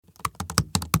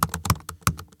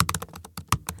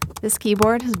This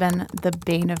keyboard has been the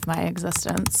bane of my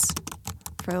existence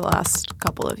for the last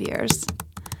couple of years.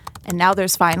 And now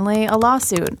there's finally a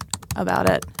lawsuit about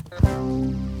it.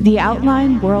 The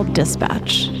Outline World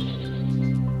Dispatch.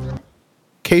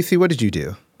 Casey, what did you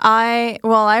do? I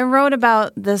wrote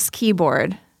about this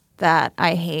keyboard that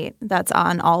I hate that's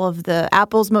on all of the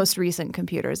Apple's most recent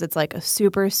computers. It's like a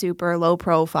super, super low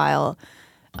profile.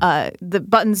 The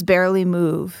buttons barely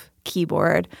move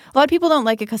keyboard. A lot of people don't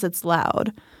like it because it's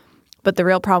loud. But the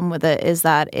real problem with it is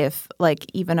that if like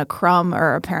even a crumb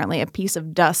or apparently a piece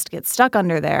of dust gets stuck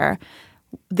under there,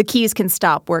 the keys can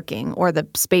stop working or the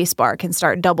space bar can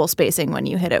start double spacing when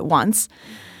you hit it once.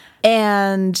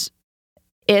 And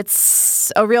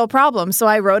it's a real problem. So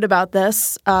I wrote about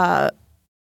this a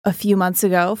few months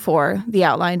ago for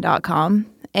theoutline.com.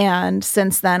 And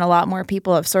since then, a lot more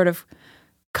people have sort of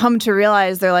come to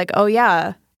realize they're like, oh,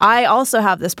 yeah, I also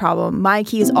have this problem. My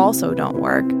keys also don't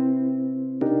work.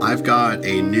 I've got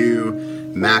a new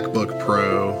MacBook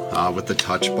Pro with the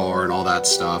touch bar and all that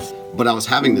stuff. But I was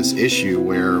having this issue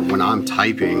where when I'm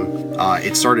typing,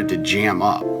 it started to jam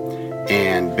up.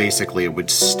 And basically it would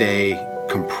stay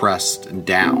compressed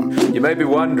down. You may be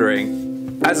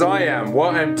wondering, as I am,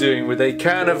 what I'm doing with a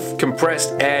can of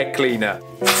compressed air cleaner.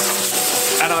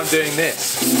 And I'm doing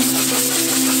this.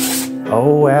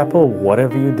 Oh, Apple, what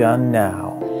have you done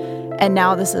now? And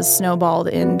now this has snowballed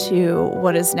into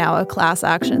what is now a class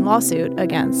action lawsuit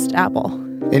against Apple.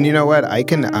 And you know what? I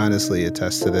can honestly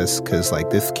attest to this because,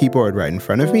 like, this keyboard right in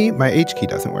front of me, my H key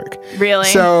doesn't work. Really?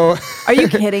 So, are you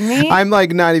kidding me? I'm like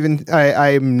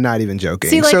I'm not even joking.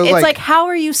 See, like, so, it's like, how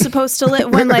are you supposed to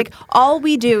live when, like, all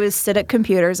we do is sit at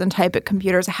computers and type at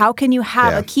computers? How can you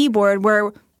have a keyboard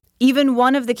where even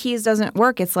one of the keys doesn't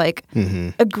work? It's like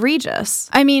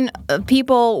egregious. I mean,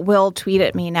 people will tweet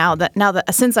at me now that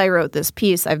since I wrote this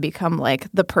piece, I've become like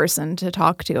the person to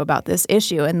talk to about this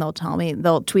issue. And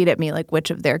they'll tweet at me like which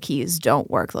of their keys don't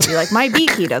work. They'll be like, my B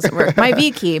key doesn't work. My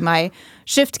V key, my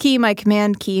shift key, my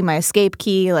command key, my escape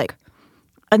key. Like,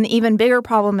 an even bigger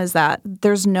problem is that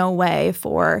there's no way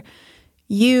for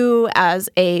you as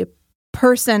a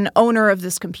person owner of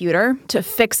this computer to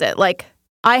fix it. Like,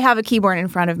 I have a keyboard in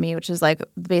front of me, which is like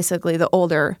basically the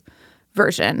older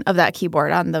version of that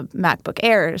keyboard on the MacBook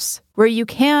Airs, where you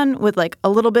can, with like a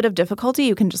little bit of difficulty,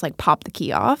 you can just like pop the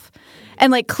key off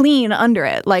and like clean under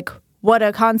it. Like, what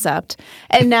a concept.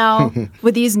 And now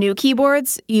with these new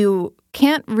keyboards, you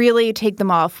can't really take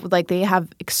them off. Like, they have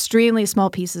extremely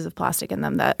small pieces of plastic in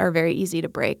them that are very easy to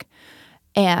break.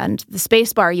 And the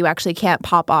space bar, you actually can't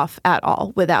pop off at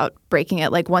all without breaking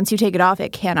it. Like, once you take it off,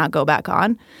 it cannot go back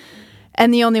on.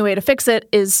 And the only way to fix it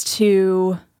is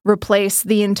to replace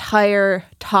the entire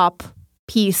top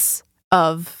piece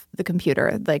of the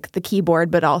computer, like the keyboard,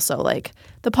 but also like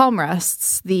the palm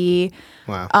rests, the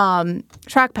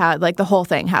trackpad, like the whole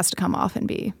thing has to come off and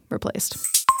be replaced.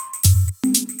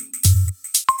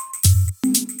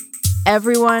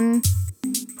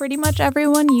 Pretty much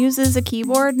everyone uses a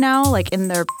keyboard now, like in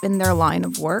their line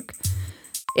of work.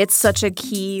 It's such a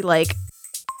key like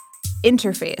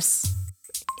interface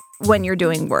when you're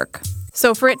doing work.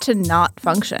 So for it to not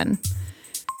function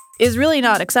is really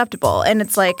not acceptable. And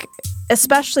it's like,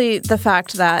 especially the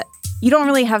fact that you don't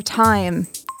really have time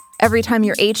every time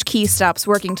your H key stops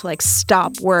working to like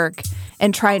stop work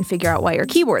and try and figure out why your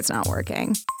keyboard's not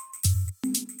working.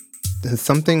 Has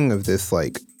something of this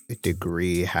like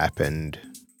degree happened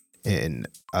in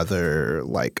other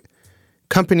like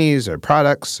companies or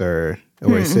products or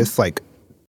is this like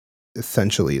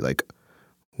essentially like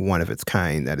one of its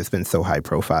kind that has been so high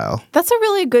profile? That's a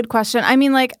really good question. I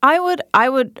mean, like, I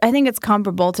think it's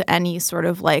comparable to any sort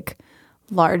of like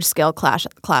large scale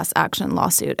class action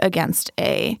lawsuit against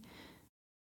a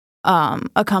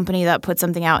company that put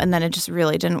something out and then it just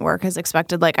really didn't work as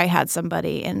expected. Like, I had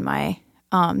somebody in my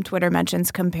Twitter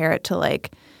mentions compare it to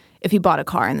like if you bought a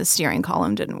car and the steering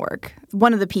column didn't work.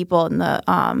 One of the people in the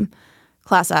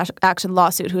class action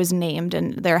lawsuit who is named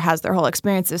and has their whole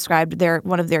experience described,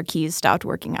 one of their keys stopped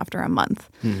working after a month.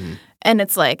 And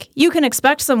it's like, you can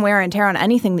expect some wear and tear on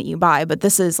anything that you buy, but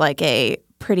this is like a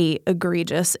pretty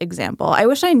egregious example. I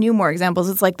wish I knew more examples.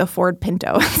 It's like the Ford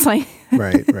Pinto. It's like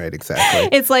right, exactly.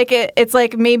 It's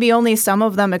like maybe only some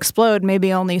of them explode,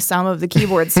 maybe only some of the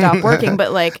keyboards stop working,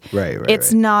 but like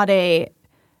it's not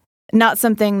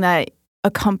something that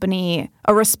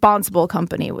a responsible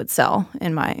company would sell,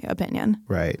 in my opinion.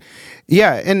 Right.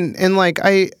 Yeah, and like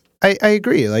I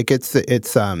agree. Like it's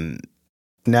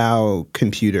now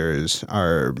computers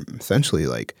are essentially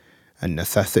like a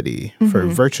necessity for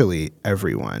virtually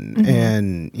everyone.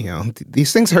 And, you know,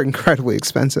 these things are incredibly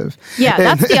expensive. Yeah,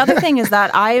 that's the other thing is that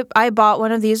I bought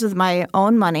one of these with my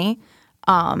own money.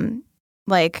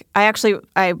 Like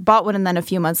I bought one and then a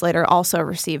few months later also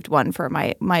received one for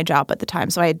my job at the time.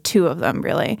 So I had 2 of them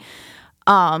really.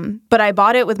 But I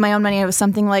bought it with my own money. It was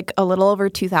something like a little over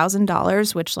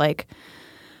 $2,000, which like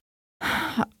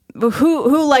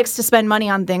who likes to spend money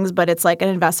on things, but it's like an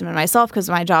investment in myself because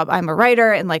my job, I'm a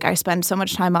writer and like I spend so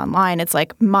much time online. It's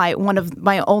like one of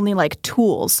my only like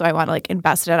tools. So I want to like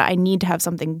invest in it. I need to have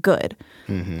something good.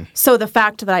 Mm-hmm. So the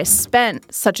fact that I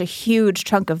spent such a huge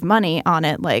chunk of money on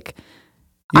it, like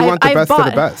you want the best of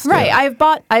the best. Right.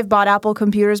 Yeah. I've bought Apple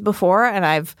computers before and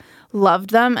I've loved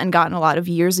them and gotten a lot of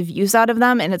years of use out of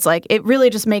them. And it's like, it really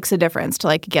just makes a difference to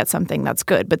like get something that's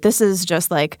good. But this is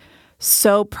just like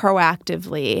so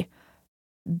proactively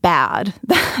bad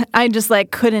that I just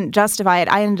like couldn't justify it.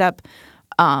 I ended up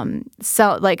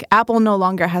like Apple no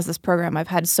longer has this program. I've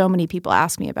had so many people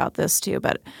ask me about this too,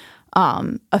 but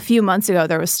a few months ago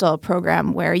there was still a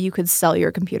program where you could sell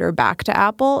your computer back to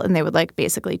Apple and they would like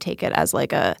basically take it as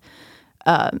like a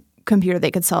computer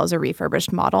they could sell as a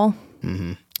refurbished model.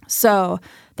 Mm-hmm. So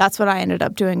that's what I ended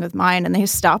up doing with mine, and they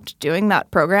stopped doing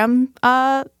that program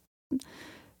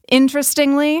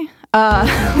interestingly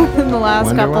in the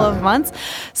last couple of months.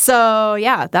 So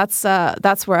yeah, that's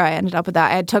where I ended up with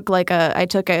that. I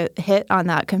took a hit on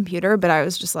that computer, but I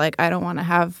was just like, I don't want to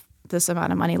have this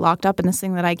amount of money locked up in this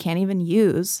thing that I can't even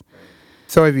use.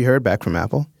 So have you heard back from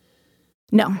Apple?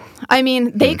 No. I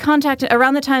mean, they contacted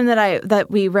around the time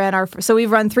that we ran so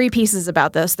we've run 3 pieces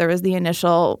about this. There was the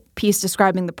initial piece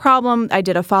describing the problem. I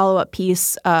did a follow-up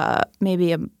piece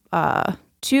maybe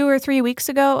 2 or 3 weeks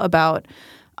ago about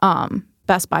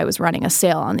Best Buy was running a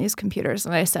sale on these computers.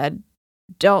 And I said,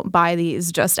 don't buy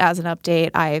these just as an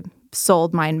update. I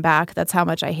sold mine back. That's how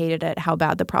much I hated it, how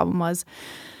bad the problem was.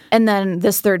 And then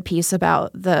this 3rd piece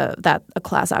about that a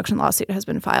class action lawsuit has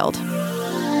been filed.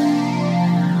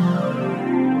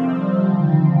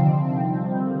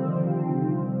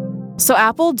 So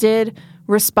Apple did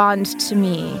respond to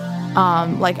me,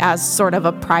 like as sort of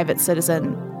a private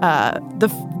citizen,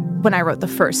 when I wrote the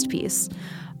first piece,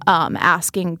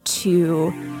 asking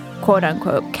to quote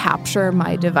unquote capture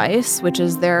my device, which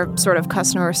is their sort of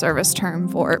customer service term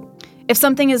for if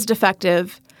something is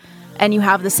defective and you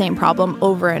have the same problem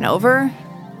over and over,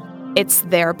 it's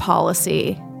their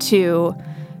policy to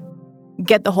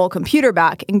get the whole computer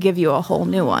back and give you a whole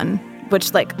new one,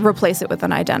 which like replace it with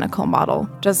an identical model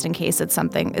just in case it's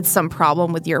some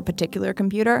problem with your particular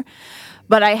computer.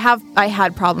 But I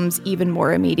had problems even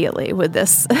more immediately with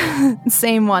this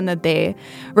same one that they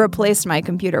replaced my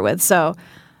computer with. So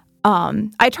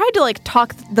I tried to like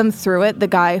talk them through it. The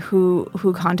guy who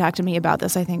contacted me about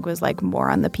this, I think, was like more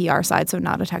on the PR side, so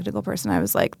not a technical person. I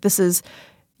was like,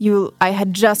 I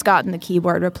had just gotten the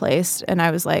keyboard replaced, and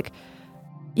I was like,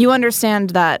 you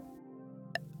understand that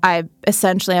I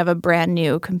essentially have a brand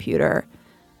new computer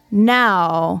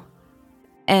now,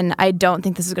 and I don't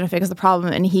think this is going to fix the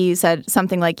problem. And he said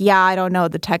something like, yeah, I don't know.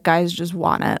 The tech guys just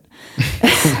want it.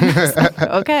 Like,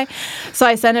 okay. So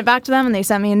I sent it back to them, and they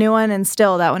sent me a new one. And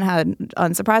still, that one had,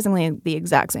 unsurprisingly, the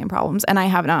exact same problems. And I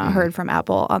have not heard from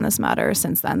Apple on this matter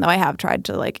since then, though I have tried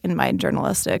to, like, in my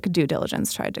journalistic due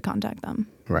diligence, tried to contact them.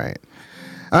 Right.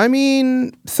 I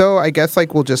mean, so I guess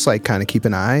like we'll just like kind of keep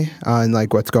an eye on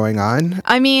like what's going on.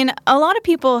 I mean, a lot of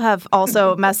people have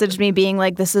also messaged me being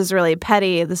like, this is really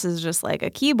petty. This is just like a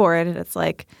keyboard. And it's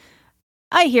like,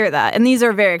 I hear that. And these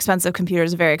are very expensive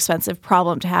computers, a very expensive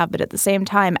problem to have. But at the same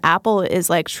time, Apple is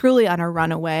like truly on a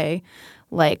runaway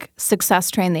like success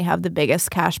train. They have the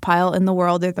biggest cash pile in the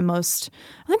world. I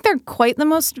think they're quite the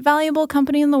most valuable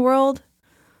company in the world.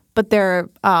 But they're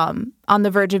on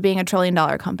the verge of being $1 trillion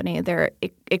company. They're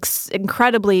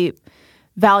incredibly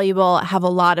valuable, have a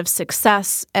lot of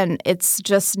success, and it's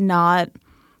just not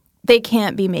 – they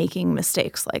can't be making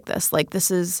mistakes like this. Like this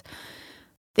is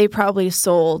 – they've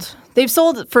sold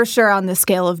for sure on the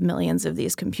scale of millions of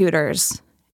these computers,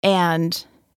 and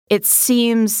it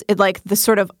seems like the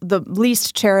sort of the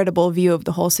least charitable view of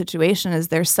the whole situation is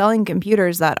they're selling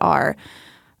computers that are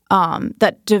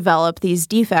that develop these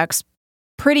defects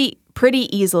pretty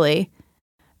easily,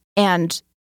 and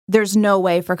there's no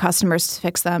way for customers to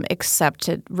fix them except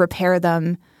to repair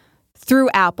them through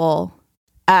Apple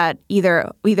at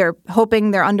either hoping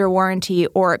they're under warranty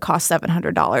or it costs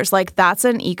 $700. Like that's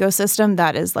an ecosystem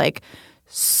that is like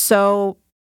so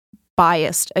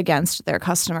biased against their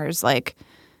customers. Like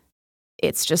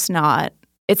it's just not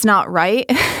right,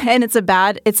 and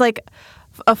it's like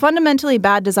a fundamentally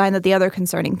bad design. That the other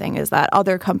concerning thing is that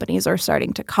other companies are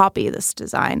starting to copy this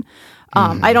design.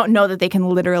 I don't know that they can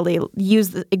literally use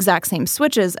the exact same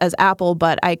switches as Apple,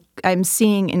 but I'm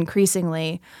seeing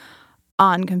increasingly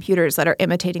on computers that are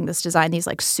imitating this design, these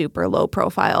like super low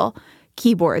profile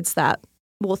keyboards that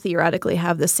will theoretically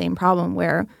have the same problem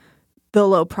where the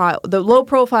low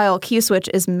profile key switch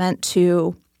is meant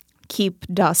to keep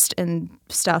dust and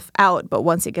stuff out, but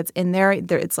once it gets in there,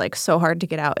 it's like so hard to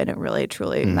get out, and it really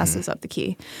truly messes up the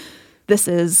key. This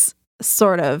is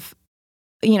sort of,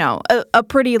 you know, a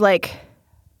pretty like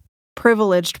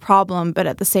privileged problem, but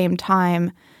at the same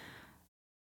time,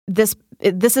 this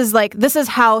is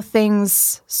how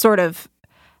things sort of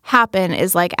happen.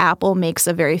 Is like Apple makes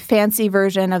a very fancy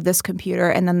version of this computer,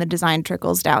 and then the design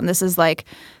trickles down. This is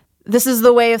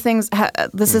the way of things.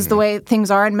 This is the way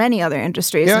things are in many other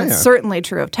industries, and it's certainly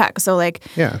true of tech. So, like,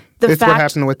 it's what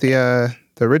happened with the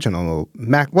original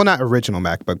Mac. Well, not original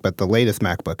MacBook, but the latest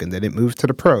MacBook, and then it moved to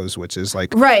the Pros, which is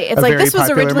like right. It's like this was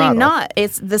originally model. not.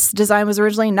 This design was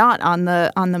originally not on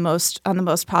the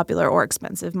most popular or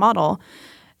expensive model.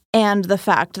 And the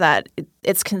fact that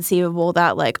it's conceivable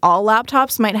that like all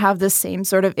laptops might have this same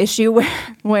sort of issue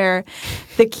where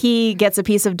the key gets a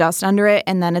piece of dust under it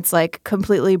and then it's like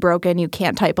completely broken. You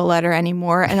can't type a letter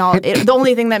anymore. And the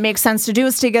only thing that makes sense to do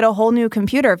is to get a whole new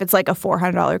computer. If it's like a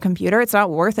 $400 computer, it's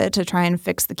not worth it to try and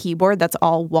fix the keyboard. That's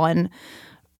all one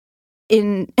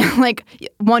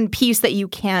piece that you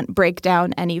can't break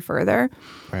down any further.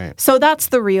 Right. So that's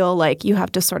the real, like, you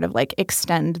have to sort of like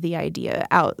extend the idea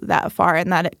out that far,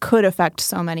 and that it could affect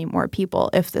so many more people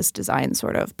if this design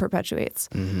sort of perpetuates.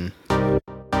 Mm-hmm.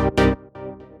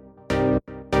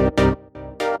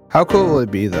 How cool will it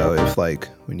be, though, if, like,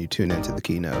 when you tune into the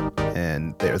keynote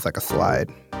and there's, like, a slide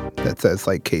that says,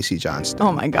 like, Casey Johnston.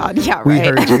 Oh, my God. Yeah, right. We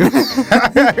heard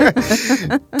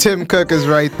you. Tim Cook is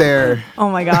right there. Oh,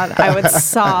 my God. I would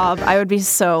sob. I would be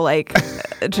so, like,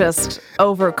 just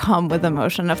overcome with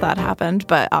emotion if that happened,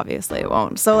 but obviously it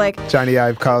won't. So, like... Johnny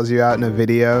Ive calls you out in a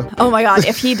video. Oh, my God.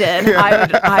 If he did,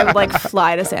 I would, like,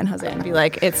 fly to San Jose and be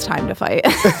like, it's time to fight.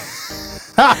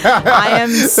 I am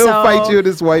so... He'll fight you in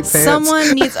his white pants.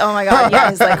 Someone needs... Oh, my God.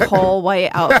 Yeah, his, like, whole white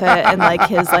outfit and, like,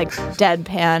 his, like,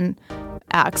 deadpan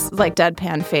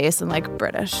face and, like,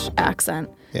 British accent.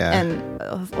 Yeah. And,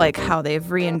 like, how they've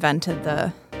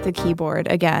reinvented the keyboard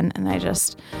again. And I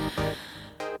just...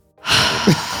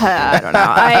 I don't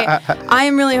know.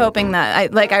 I'm really hoping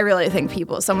that I really think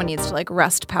someone needs to like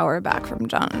wrest power back from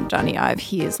Johnny Ive.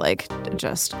 He is like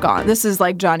just gone. This is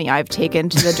like Johnny Ive taken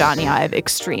to the Johnny Ive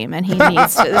extreme, and he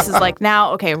needs to. This is like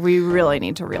now. Okay, we really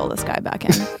need to reel this guy back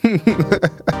in.